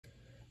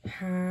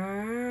Hi.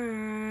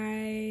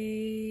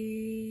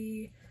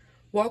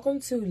 Welcome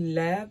to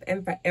Love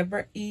and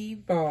Forever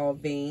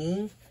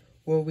Evolving,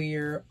 where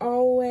we're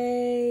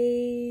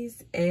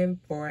always and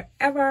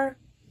forever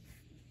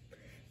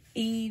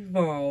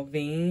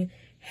evolving.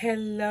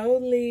 Hello,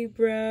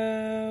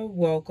 Libra.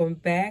 Welcome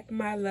back,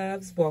 my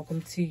loves.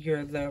 Welcome to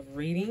your love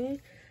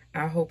reading.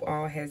 I hope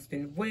all has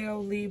been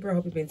well, Libra. I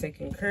hope you've been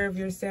taking care of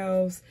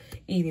yourselves,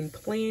 eating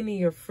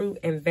plenty of fruit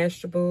and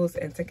vegetables,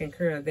 and taking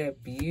care of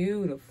that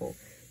beautiful,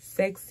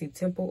 sexy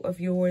temple of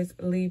yours,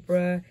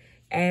 Libra,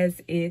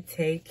 as it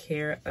take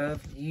care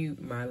of you,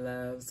 my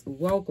loves.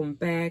 Welcome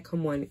back.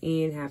 Come on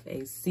in. Have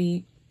a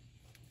seat.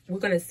 We're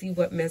going to see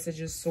what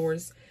messages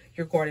source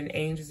your guardian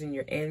angels and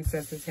your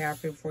ancestors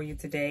have here for you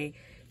today.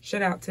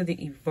 Shout out to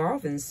the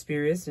Evolving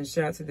Spirits and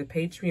shout out to the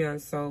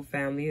Patreon Soul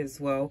family as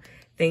well.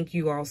 Thank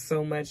you all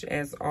so much,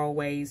 as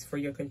always, for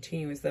your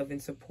continuous love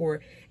and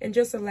support, and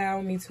just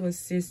allowing me to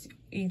assist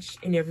each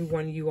and every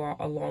one of you all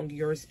along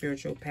your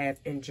spiritual path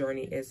and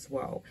journey as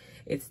well.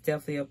 It's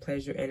definitely a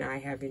pleasure, and I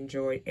have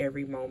enjoyed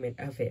every moment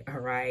of it, all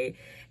right?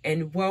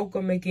 And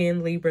welcome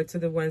again, Libra, to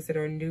the ones that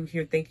are new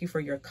here. Thank you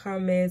for your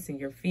comments and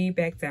your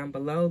feedback down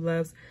below,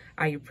 loves.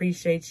 I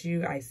appreciate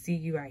you. I see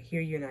you, I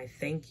hear you, and I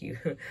thank you.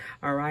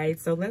 All right,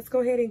 so let's go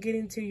ahead and get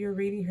into your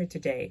reading here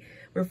today.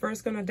 We're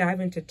first going to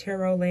dive into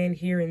tarot land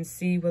here and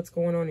see what's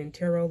going on in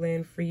tarot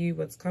land for you,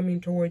 what's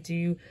coming towards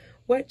you,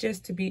 what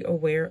just to be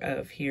aware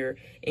of here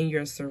in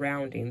your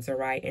surroundings, all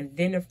right? And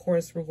then, of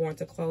course, we're going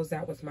to close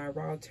out with my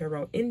raw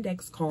tarot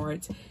index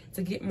cards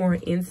to get more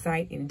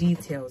insight and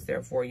details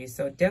there for you.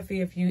 So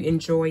definitely, if you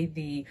enjoy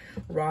the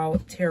raw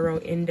tarot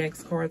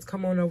index cards,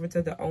 come on over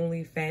to the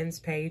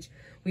OnlyFans page.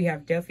 We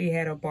have definitely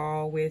had a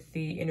ball with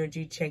the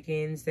energy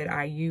check-ins that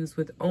I use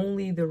with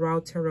only the raw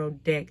tarot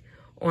deck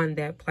on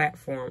that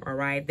platform, all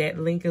right? That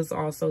link is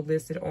also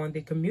listed on the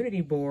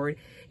community board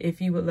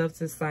if you would love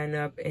to sign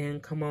up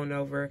and come on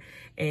over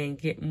and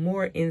get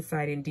more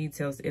insight and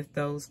details if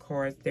those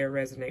cards there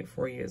resonate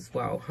for you as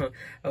well.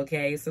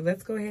 Okay, so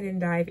let's go ahead and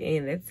dive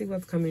in. Let's see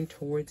what's coming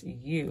towards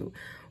you.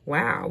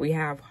 Wow, we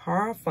have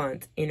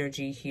Hierophant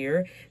energy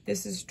here.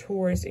 This is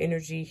Taurus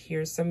energy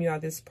here. Some of y'all,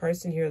 this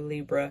person here,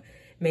 Libra,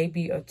 may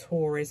be a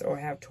Taurus or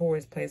have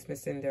Taurus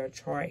placements in their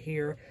chart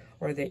here,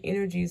 or the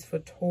energies for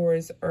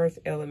Taurus earth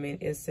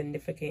element is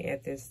significant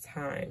at this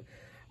time.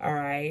 All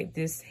right,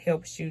 this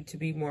helps you to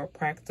be more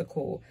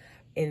practical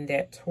in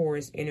that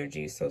Taurus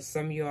energy. So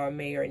some of y'all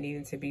may are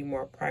needing to be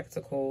more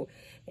practical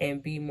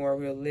and be more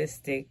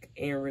realistic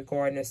in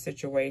regarding a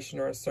situation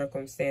or a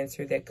circumstance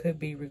here that could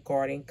be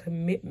regarding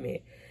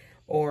commitment,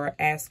 or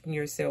asking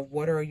yourself,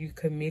 what are you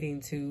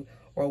committing to,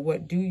 or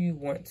what do you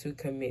want to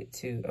commit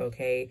to,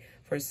 okay?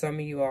 For some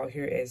of you all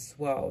here as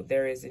well,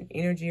 there is an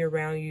energy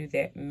around you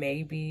that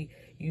maybe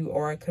you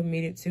are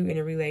committed to in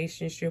a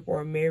relationship or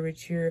a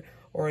marriage here,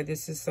 or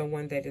this is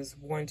someone that is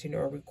wanting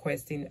or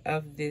requesting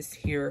of this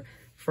here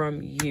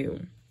from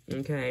you,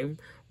 okay?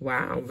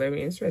 Wow,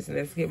 very interesting.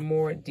 Let's get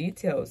more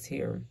details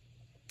here.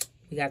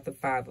 We got the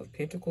Five of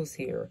Pentacles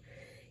here.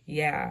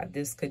 Yeah,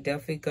 this could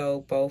definitely go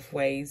both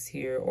ways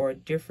here, or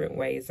different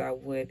ways, I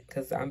would,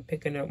 because I'm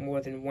picking up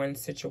more than one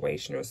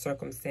situation or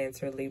circumstance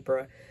here,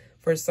 Libra.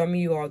 For some of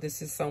you all,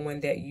 this is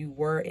someone that you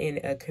were in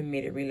a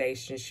committed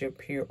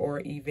relationship here, or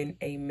even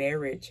a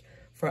marriage.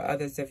 For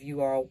others of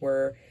you all,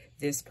 where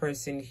this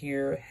person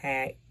here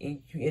had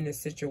in a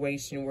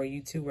situation where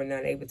you two were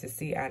not able to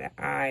see eye to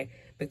eye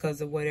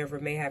because of whatever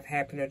may have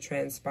happened or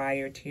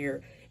transpired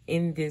here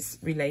in this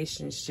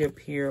relationship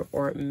here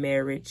or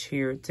marriage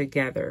here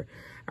together.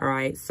 All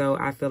right, so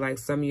I feel like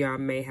some of y'all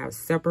may have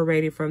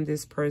separated from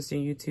this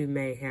person. You two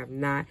may have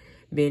not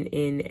been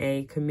in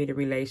a committed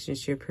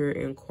relationship here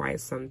in quite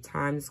some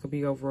time. This could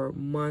be over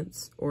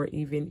months or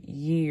even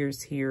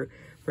years here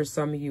for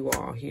some of you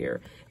all here.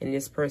 And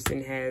this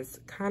person has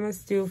kind of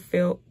still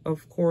felt,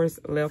 of course,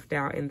 left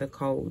out in the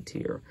cold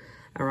here.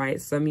 All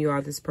right, some of you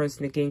all, this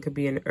person again could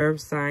be an earth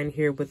sign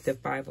here with the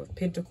Five of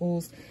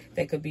Pentacles.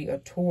 They could be a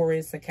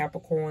Taurus, a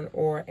Capricorn,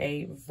 or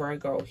a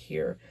Virgo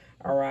here.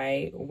 All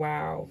right,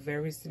 wow,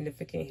 very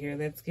significant here.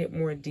 Let's get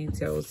more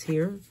details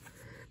here.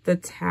 The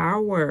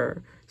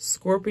Tower,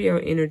 Scorpio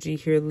energy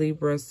here,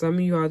 Libra. Some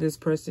of you all, this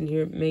person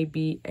here may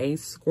be a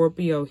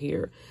Scorpio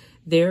here.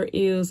 There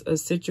is a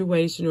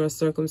situation or a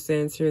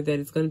circumstance here that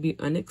is going to be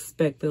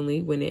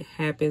unexpectedly when it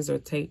happens or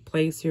take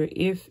place here,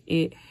 if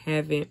it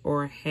haven't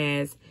or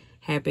has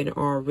happened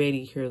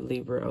already here,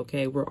 Libra.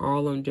 Okay, we're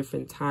all on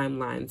different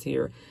timelines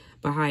here.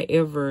 But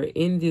however,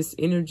 in this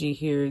energy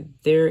here,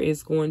 there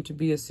is going to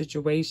be a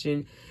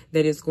situation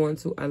that is going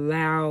to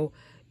allow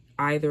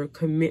either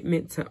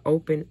commitment to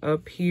open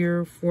up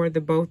here for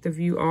the both of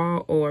you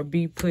all, or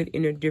be put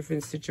in a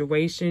different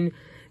situation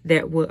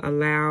that will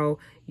allow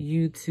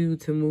you two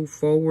to move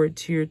forward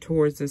here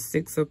towards the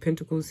Six of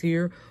Pentacles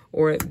here.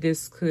 Or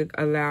this could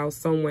allow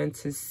someone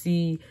to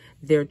see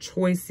their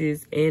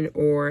choices and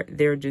or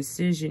their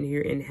decision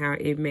here and how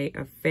it may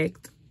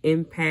affect,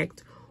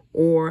 impact,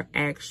 or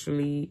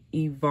actually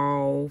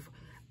evolve,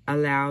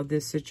 allow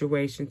this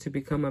situation to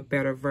become a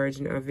better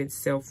version of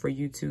itself for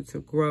you two to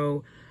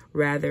grow,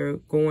 rather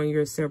going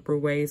your separate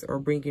ways or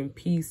bringing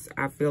peace,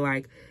 I feel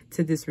like,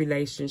 to this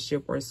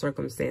relationship or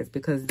circumstance,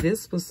 because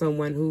this was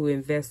someone who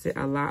invested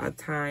a lot of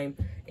time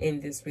in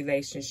this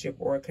relationship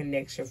or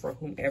connection for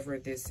whomever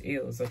this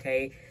is,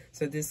 okay?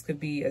 So this could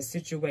be a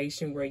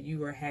situation where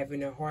you are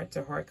having a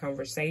heart-to-heart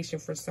conversation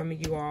for some of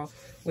you all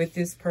with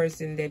this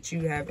person that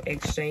you have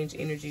exchanged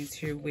energies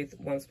here with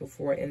once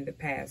before in the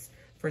past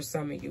for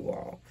some of you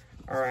all.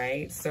 All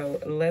right, so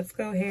let's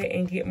go ahead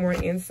and get more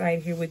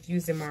insight here with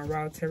using my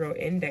Raw Tarot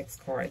Index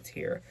cards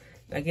here.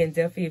 Again,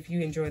 definitely if you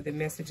enjoyed the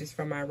messages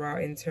from my Raw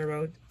and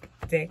Tarot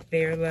deck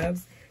there,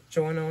 loves,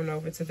 join on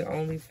over to the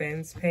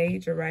OnlyFans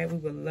page, all right? We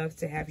would love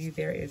to have you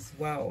there as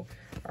well,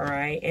 all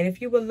right? And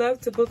if you would love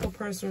to book a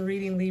personal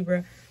reading,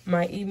 Libra,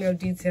 my email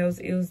details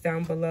is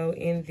down below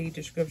in the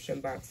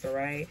description box, all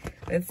right?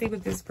 Let's see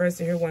what this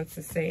person here wants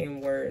to say in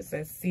words.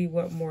 Let's see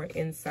what more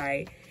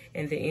insight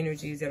and the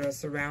energies that are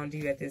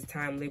surrounding you at this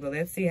time, Libra.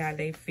 Let's see how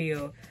they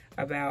feel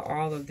about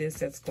all of this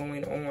that's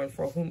going on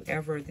for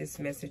whomever this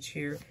message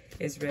here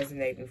is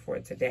resonating for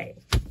today.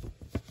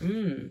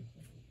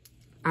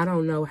 I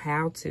don't know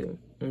how to,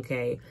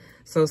 okay?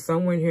 So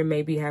someone here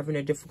may be having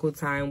a difficult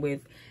time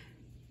with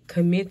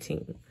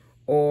committing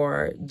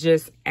or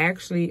just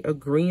actually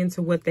agreeing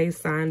to what they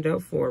signed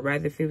up for,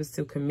 rather if it was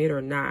to commit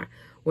or not.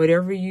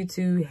 Whatever you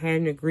two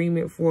had an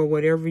agreement for,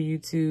 whatever you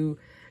two,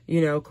 you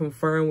know,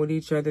 confirm with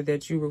each other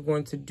that you were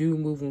going to do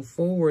moving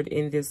forward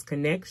in this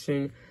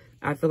connection,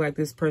 I feel like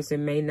this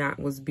person may not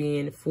was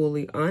being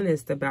fully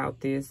honest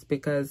about this,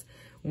 because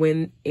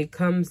when it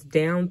comes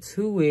down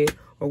to it,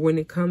 or when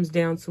it comes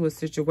down to a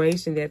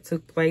situation that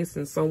took place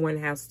and someone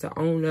has to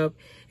own up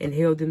and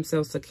hold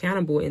themselves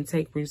accountable and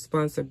take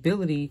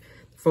responsibility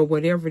for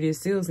whatever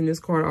this is. And this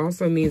card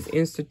also means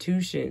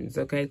institutions,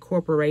 okay,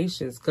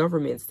 corporations,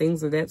 governments,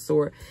 things of that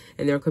sort.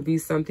 And there could be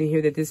something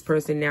here that this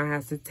person now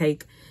has to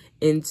take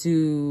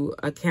into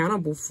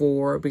accountable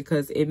for,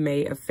 because it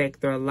may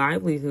affect their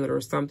livelihood or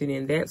something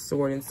in that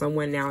sort, and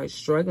someone now is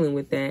struggling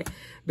with that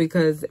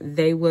because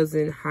they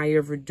wasn't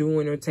however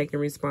doing or taking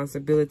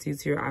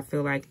responsibilities here, I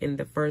feel like, in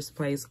the first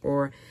place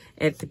or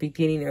at the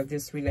beginning of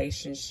this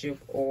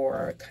relationship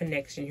or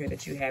connection here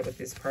that you have with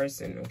this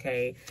person,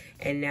 okay?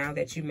 And now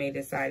that you may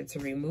decide to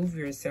remove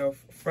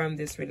yourself from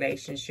this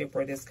relationship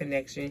or this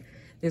connection,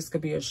 this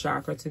could be a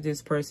shocker to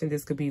this person.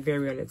 This could be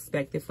very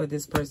unexpected for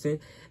this person.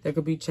 There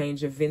could be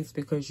change events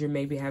because you're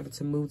maybe having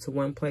to move to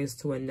one place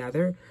to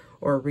another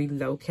or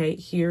relocate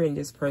here, and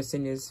this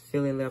person is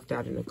feeling left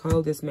out in the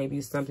cold. This may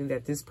be something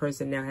that this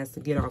person now has to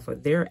get off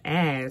of their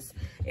ass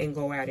and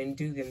go out and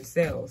do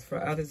themselves.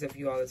 For others of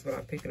you all is what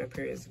I'm picking up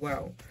here as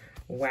well.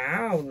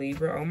 Wow,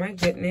 Libra. Oh my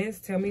goodness.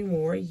 Tell me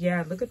more.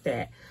 Yeah, look at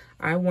that.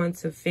 I want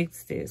to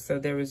fix this. So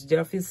there is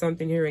definitely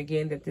something here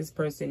again that this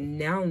person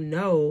now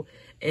know,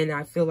 and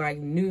I feel like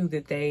knew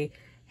that they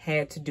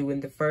had to do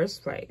in the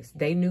first place.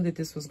 They knew that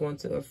this was going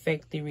to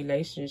affect the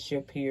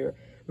relationship here.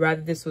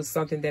 Rather, this was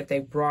something that they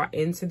brought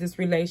into this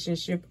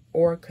relationship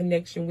or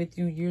connection with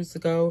you years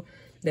ago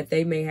that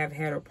they may have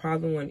had a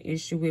problem or an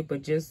issue with,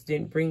 but just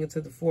didn't bring it to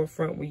the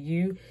forefront with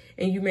you.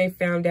 And you may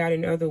found out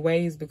in other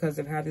ways because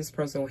of how this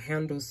person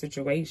handles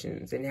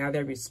situations and how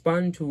they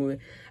respond to it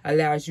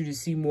allows you to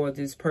see more of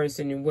this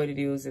person and what it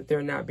is that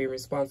they're not being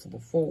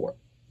responsible for.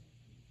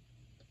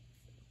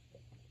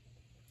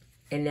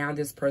 And now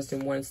this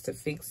person wants to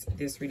fix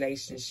this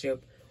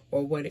relationship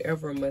or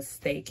whatever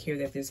mistake here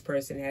that this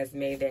person has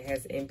made that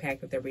has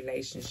impacted the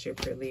relationship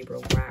for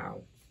Libra.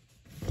 Wow.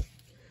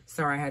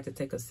 Sorry, I had to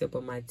take a sip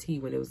of my tea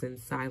when it was in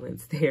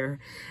silence there.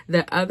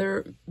 The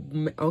other,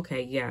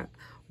 okay, yeah.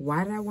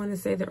 Why did I want to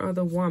say the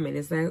other woman?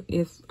 Is that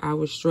if I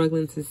was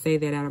struggling to say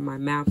that out of my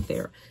mouth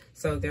there.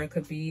 So there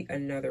could be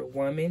another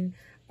woman.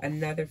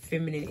 Another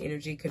feminine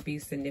energy could be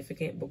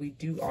significant, but we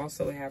do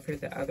also have here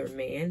the other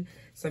man.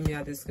 Some of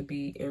y'all, this could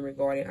be in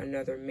regarding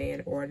another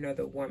man or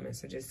another woman.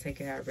 So just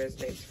take it how it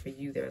resonates for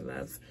you there,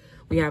 loves.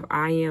 We have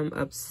I am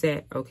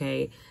upset,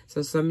 okay?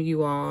 So some of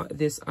you all,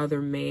 this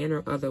other man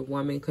or other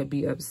woman could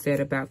be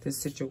upset about this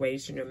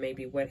situation or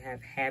maybe what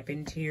have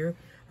happened here,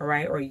 all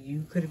right? Or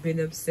you could have been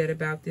upset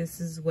about this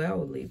as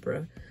well,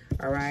 Libra,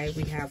 all right?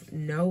 We have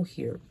no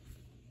here.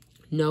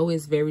 No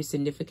is very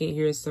significant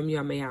here. Some of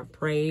y'all may have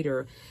prayed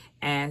or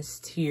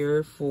asked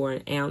here for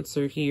an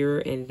answer here,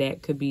 and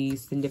that could be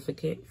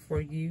significant for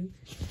you.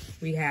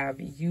 We have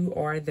you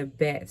are the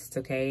best,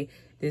 okay?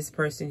 This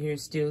person here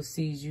still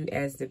sees you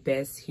as the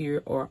best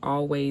here or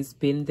always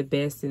been the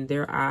best in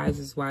their eyes,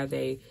 is why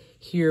they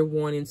here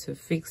wanting to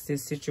fix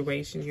this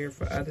situation here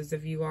for others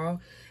of you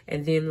all.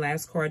 And then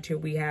last card here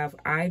we have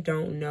I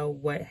don't know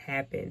what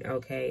happened,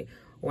 okay?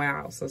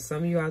 Wow, so some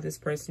of you all, this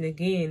person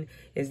again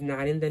is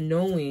not in the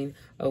knowing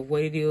of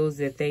what it is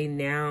that they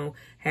now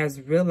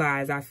has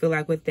realized. I feel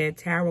like with that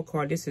tarot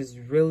card, this is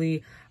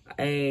really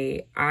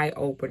a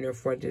eye-opener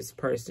for this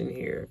person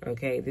here,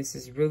 okay? This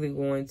is really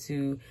going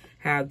to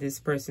have this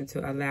person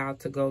to allow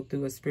to go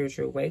through a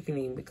spiritual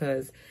awakening,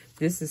 because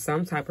this is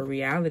some type of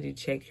reality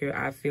check here,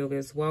 I feel,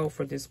 as well,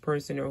 for this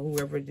person or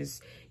whoever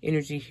this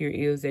energy here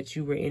is that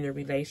you were in a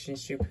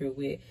relationship here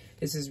with.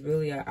 This is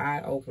really an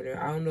eye-opener.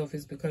 I don't know if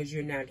it's because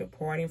you're not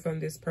departing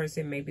from this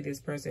person. Maybe this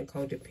person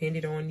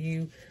codependent on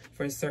you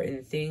for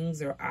certain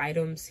things or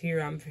items here.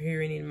 I'm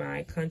hearing in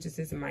my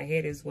consciousness, in my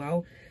head as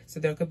well.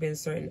 So there could have been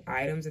certain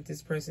items that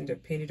this person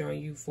depended on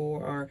you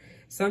for, or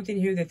something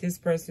here that this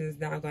person is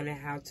now going to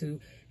have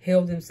to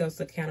hold themselves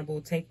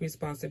accountable, take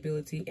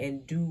responsibility,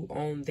 and do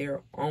on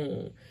their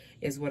own,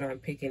 is what I'm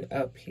picking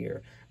up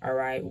here. All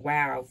right.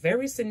 Wow.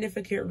 Very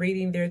significant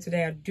reading there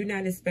today. I do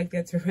not expect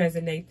that to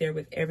resonate there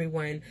with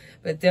everyone,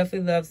 but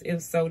definitely loves.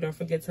 If so, don't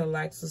forget to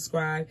like,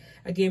 subscribe.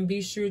 Again,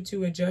 be sure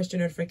to adjust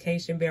your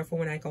notification bell for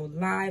when I go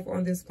live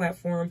on this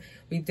platform.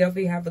 We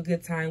definitely have a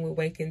good time with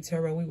Waking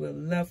Tarot. We would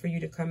love for you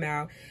to come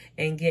out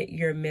and get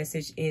your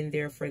message in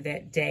there for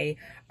that day.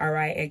 All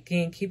right.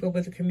 Again, keep up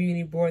with the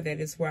community board. That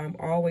is where I'm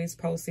always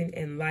posting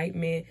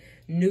enlightenment,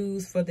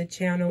 news for the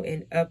channel,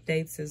 and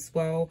updates as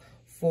well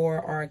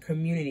for our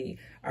community.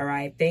 All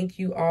right. Thank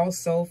you all,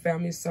 Soul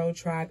Family, Soul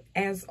Tribe.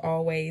 As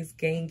always,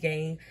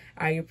 gang.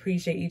 I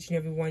appreciate each and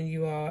every one of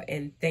you all.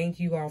 And thank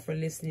you all for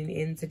listening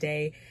in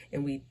today.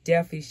 And we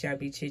definitely shall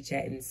be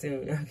chit-chatting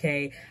soon.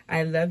 Okay.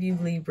 I love you,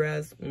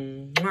 Libras.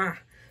 Mwah.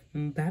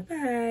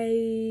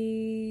 Bye-bye.